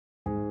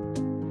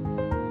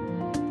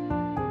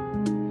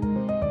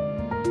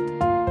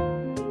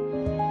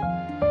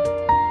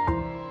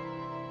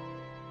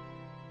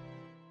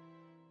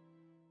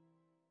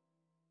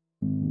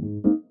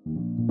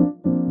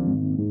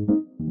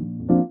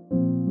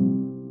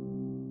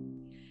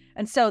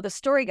And so the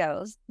story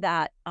goes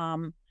that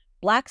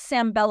Black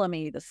Sam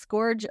Bellamy, the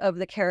scourge of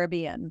the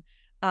Caribbean,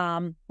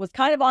 was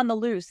kind of on the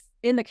loose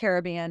in the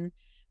Caribbean,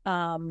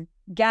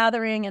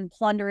 gathering and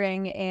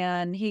plundering,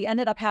 and he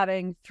ended up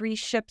having 3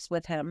 ships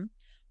with him.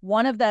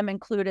 One of them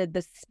included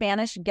the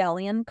Spanish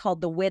galleon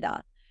called the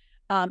Whydah.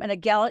 And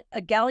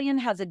a galleon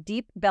has a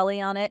deep belly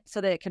on it so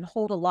that it can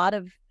hold a lot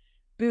of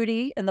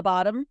booty in the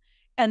bottom.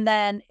 And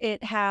then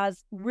it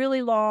has a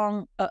really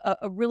long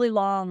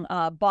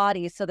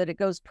body so that it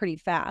goes pretty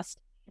fast.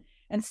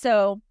 And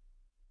so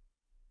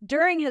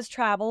during his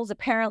travels,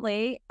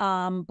 apparently,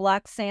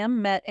 Black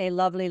Sam met a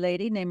lovely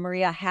lady named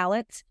Maria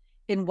Hallett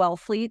in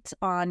Wellfleet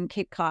on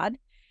Cape Cod,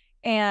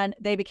 and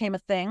they became a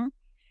thing.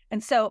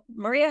 And so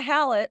Maria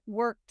Hallett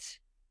worked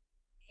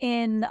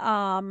in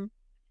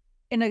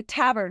a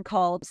tavern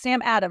called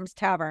Sam Adams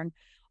Tavern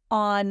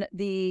on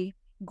the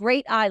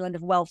great island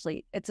of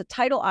Wellfleet. It's a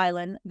tidal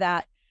island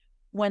that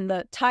when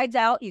the tide's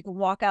out, you can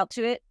walk out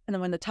to it. And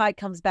then when the tide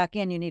comes back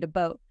in, you need a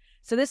boat.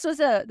 So this was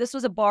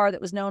a bar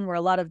that was known where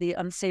a lot of the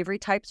unsavory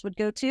types would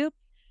go to,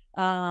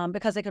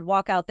 because they could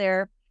walk out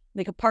there,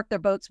 they could park their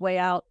boats way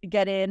out,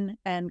 get in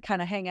and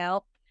kind of hang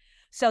out.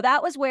 So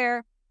that was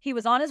where he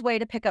was on his way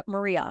to pick up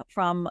Maria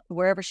from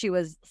wherever she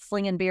was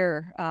slinging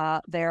beer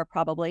there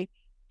probably.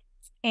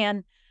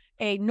 And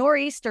a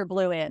nor'easter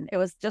blew in. It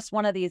was just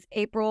one of these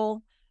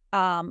April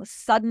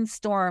sudden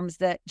storms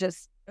that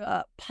just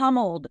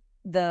pummeled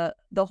the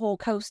whole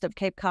coast of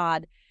Cape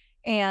Cod,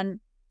 and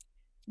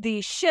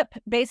the ship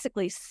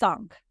basically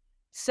sunk.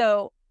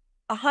 So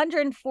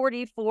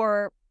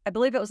 144, I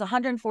believe it was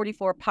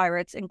 144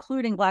 pirates,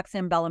 including Black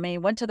Sam Bellamy,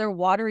 went to their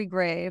watery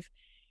grave,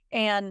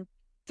 and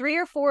 3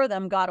 or 4 of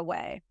them got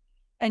away.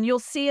 And you'll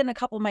see in a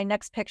couple of my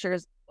next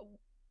pictures,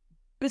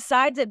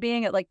 besides it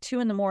being at like 2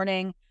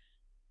 a.m,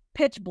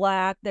 pitch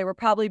black, they were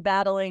probably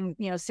battling,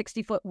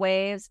 60-foot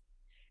waves.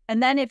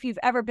 And then if you've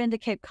ever been to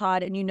Cape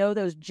Cod and you know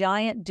those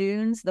giant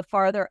dunes, the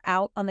farther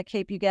out on the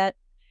Cape you get,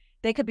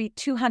 they could be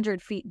 200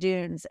 feet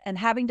dunes, and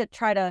having to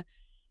try to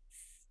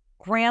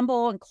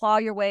scramble and claw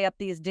your way up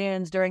these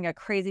dunes during a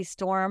crazy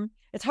storm.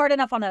 It's hard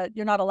enough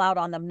you're not allowed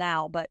on them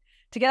now, but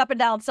to get up and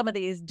down some of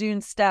these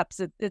dune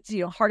steps, it's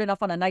hard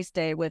enough on a nice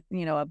day with,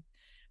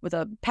 with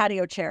a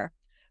patio chair.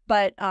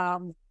 But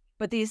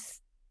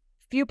these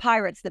few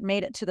pirates that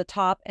made it to the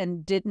top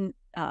and didn't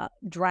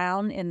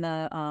drown in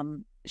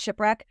the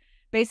shipwreck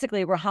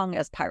basically were hung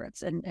as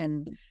pirates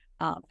and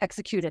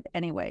executed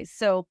anyways.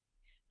 So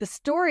the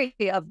story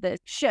of the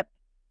ship,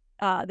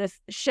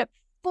 this ship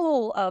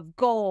full of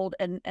gold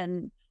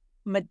and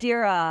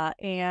Madeira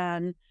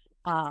and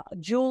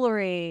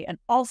jewelry and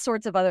all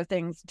sorts of other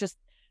things, just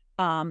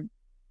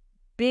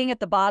being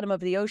at the bottom of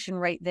the ocean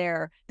right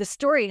there, the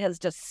story has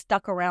just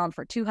stuck around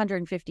for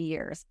 250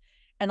 years.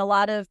 And a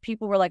lot of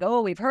people were like,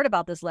 oh, we've heard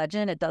about this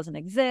legend. It doesn't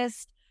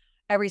exist.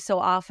 Every so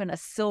often, a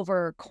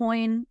silver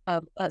coin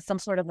of some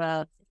sort of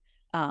a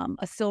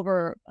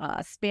silver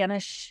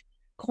Spanish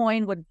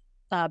coin would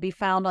be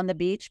found on the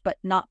beach, but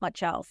not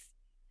much else.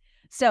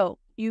 So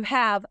you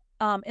have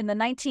in the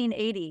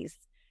 1980s,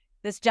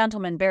 this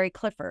gentleman, Barry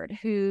Clifford,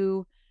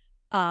 who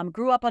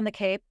grew up on the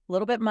Cape, a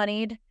little bit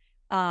moneyed.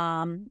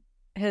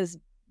 His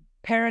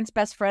parents'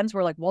 best friends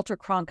were like Walter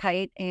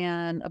Cronkite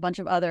and a bunch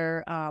of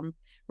other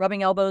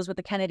rubbing elbows with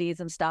the Kennedys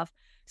and stuff.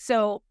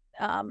 So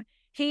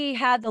he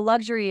had the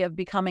luxury of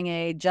becoming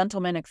a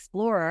gentleman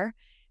explorer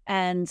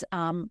and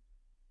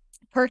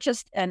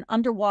purchased an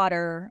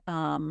underwater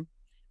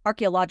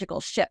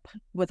archaeological ship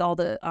with all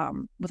the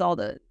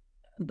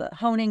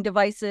honing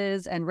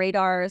devices and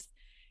radars,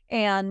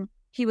 and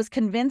he was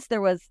convinced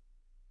there was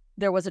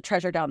a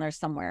treasure down there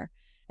somewhere.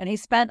 And he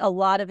spent a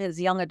lot of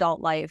his young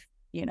adult life,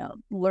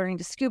 learning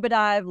to scuba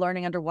dive,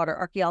 learning underwater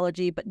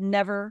archaeology, but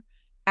never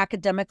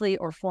academically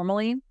or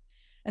formally.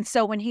 And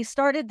so when he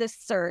started this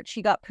search,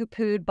 he got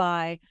poo-pooed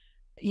by,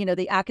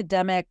 the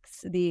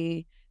academics,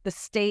 the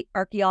state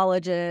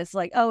archaeologists,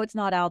 like, oh, it's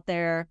not out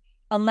there.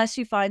 Unless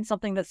you find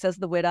something that says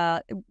the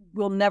Whydah,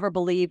 we'll never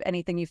believe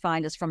anything you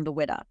find is from the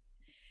Whydah.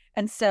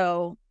 And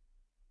so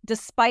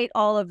despite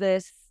all of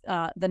this,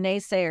 the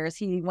naysayers,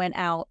 he went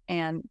out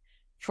and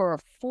for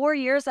 4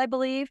 years, I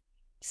believe,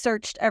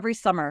 searched every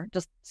summer,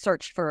 just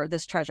searched for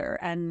this treasure.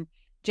 And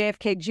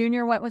JFK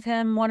Jr. went with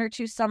him 1 or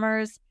 2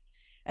 summers.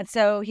 And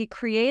so he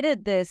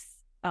created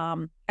this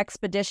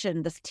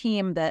expedition, this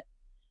team that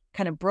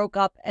kind of broke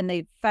up, and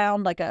they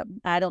found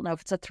I don't know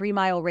if it's a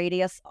 3-mile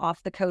radius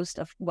off the coast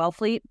of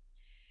Wellfleet,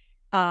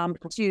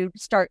 to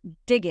start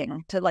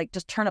digging, to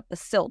just turn up the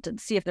silt and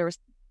see if there was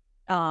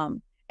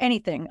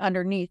anything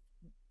underneath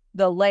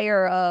the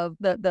layer of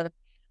the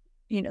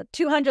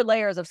 200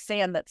 layers of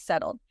sand that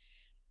settled.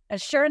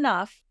 And sure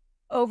enough,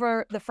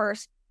 over the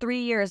first 3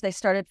 years, they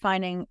started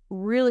finding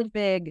really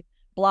big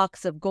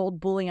blocks of gold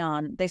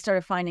bullion. They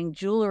started finding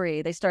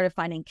jewelry. They started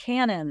finding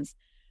cannons,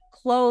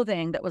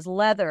 clothing that was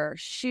leather,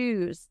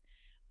 shoes,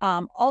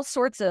 all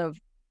sorts of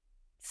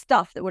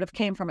stuff that would have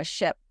came from a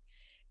ship.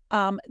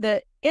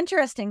 The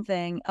interesting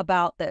thing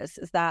about this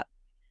is that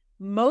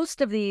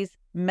most of these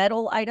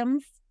metal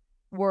items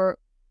were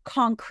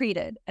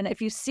concreted. And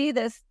if you see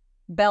this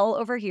bell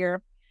over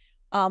here.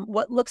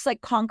 What looks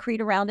like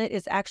concrete around it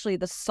is actually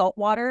the salt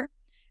water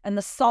and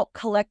the salt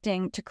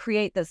collecting to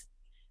create this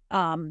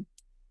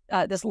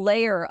this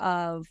layer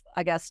of,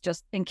 I guess,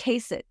 just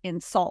encase it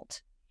in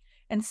salt.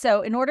 And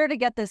so in order to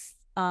get this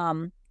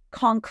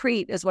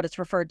concrete, is what it's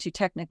referred to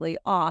technically,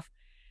 off,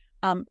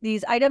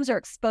 these items are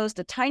exposed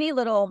to tiny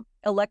little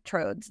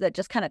electrodes that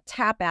just kind of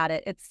tap at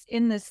it. It's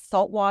in this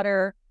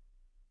saltwater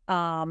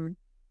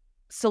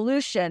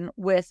solution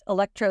with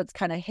electrodes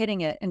kind of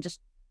hitting it and just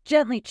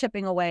gently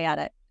chipping away at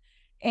it,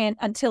 and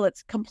until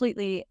it's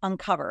completely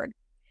uncovered.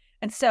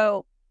 And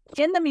so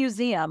in the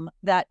museum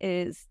that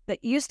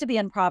used to be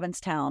in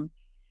Provincetown,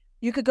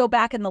 you could go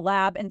back in the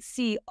lab and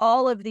see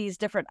all of these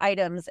different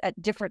items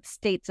at different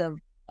states of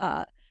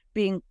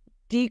being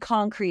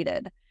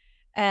deconcreted.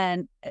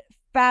 And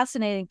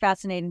fascinating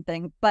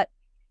thing. But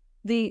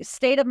the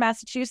state of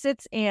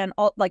Massachusetts and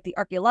all, like the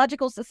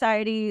archaeological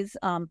societies,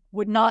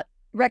 would not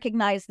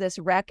recognize this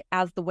wreck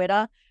as the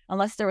Whydah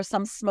unless there was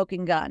some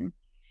smoking gun.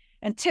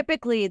 And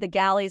typically the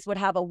galleys would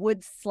have a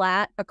wood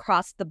slat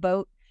across the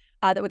boat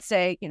that would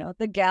say, you know,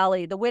 the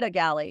galley, the Whydah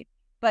Galley.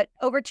 But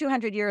over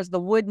 200 years, the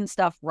wooden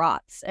stuff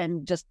rots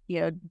and just, you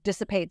know,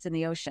 dissipates in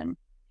the ocean.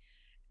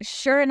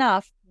 Sure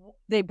enough,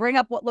 they bring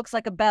up what looks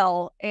like a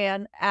bell,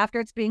 and after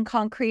it's being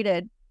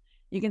concreted,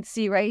 you can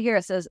see right here,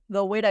 it says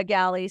the Whydah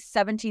Galley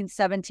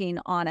 1717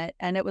 on it.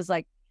 And it was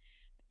like,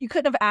 you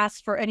couldn't have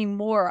asked for any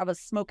more of a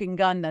smoking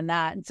gun than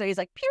that. And so he's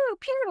like, pew,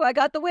 pew, I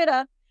got the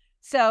Whydah.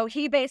 So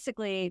he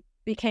basically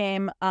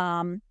became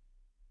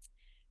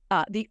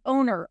the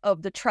owner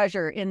of the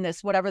treasure in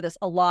this, whatever this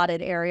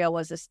allotted area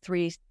was, this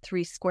three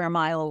square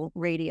mile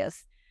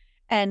radius.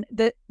 And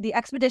the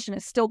expedition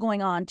is still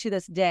going on to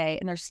this day,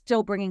 and they're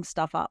still bringing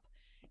stuff up.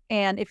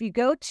 And if you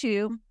go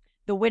to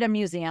the Whydah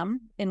Museum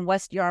in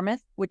West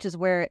Yarmouth, which is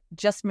where it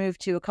just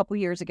moved to a couple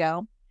years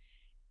ago,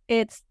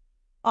 it's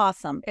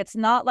awesome. It's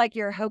not like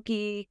your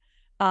hokey,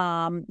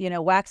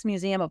 wax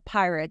museum of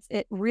pirates.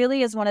 It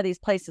really is one of these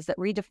places that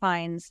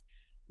redefines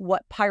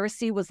what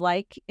piracy was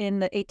like in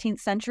the 18th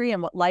century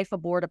and what life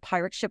aboard a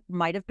pirate ship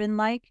might have been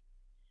like.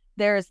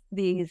 There's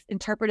these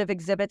interpretive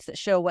exhibits that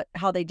show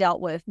how they dealt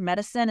with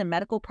medicine and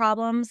medical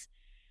problems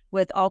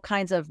with all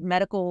kinds of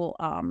medical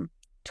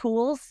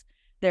tools.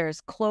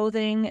 There's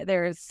clothing.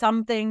 There's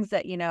some things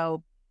that,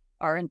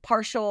 are in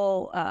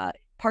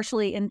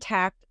partially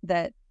intact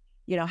that,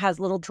 has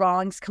little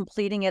drawings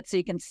completing it. So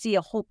you can see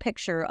a whole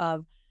picture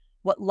of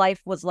what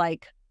life was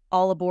like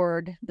all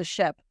aboard the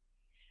ship.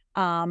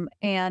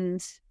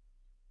 And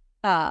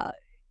the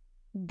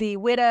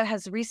Whydah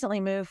has recently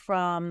moved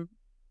from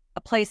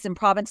a place in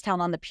Provincetown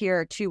on the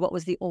pier to what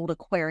was the old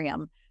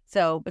aquarium.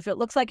 So if it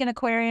looks like an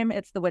aquarium,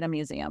 it's the Whydah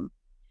Museum.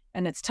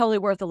 And it's totally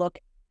worth a look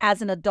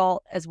as an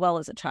adult as well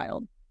as a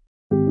child.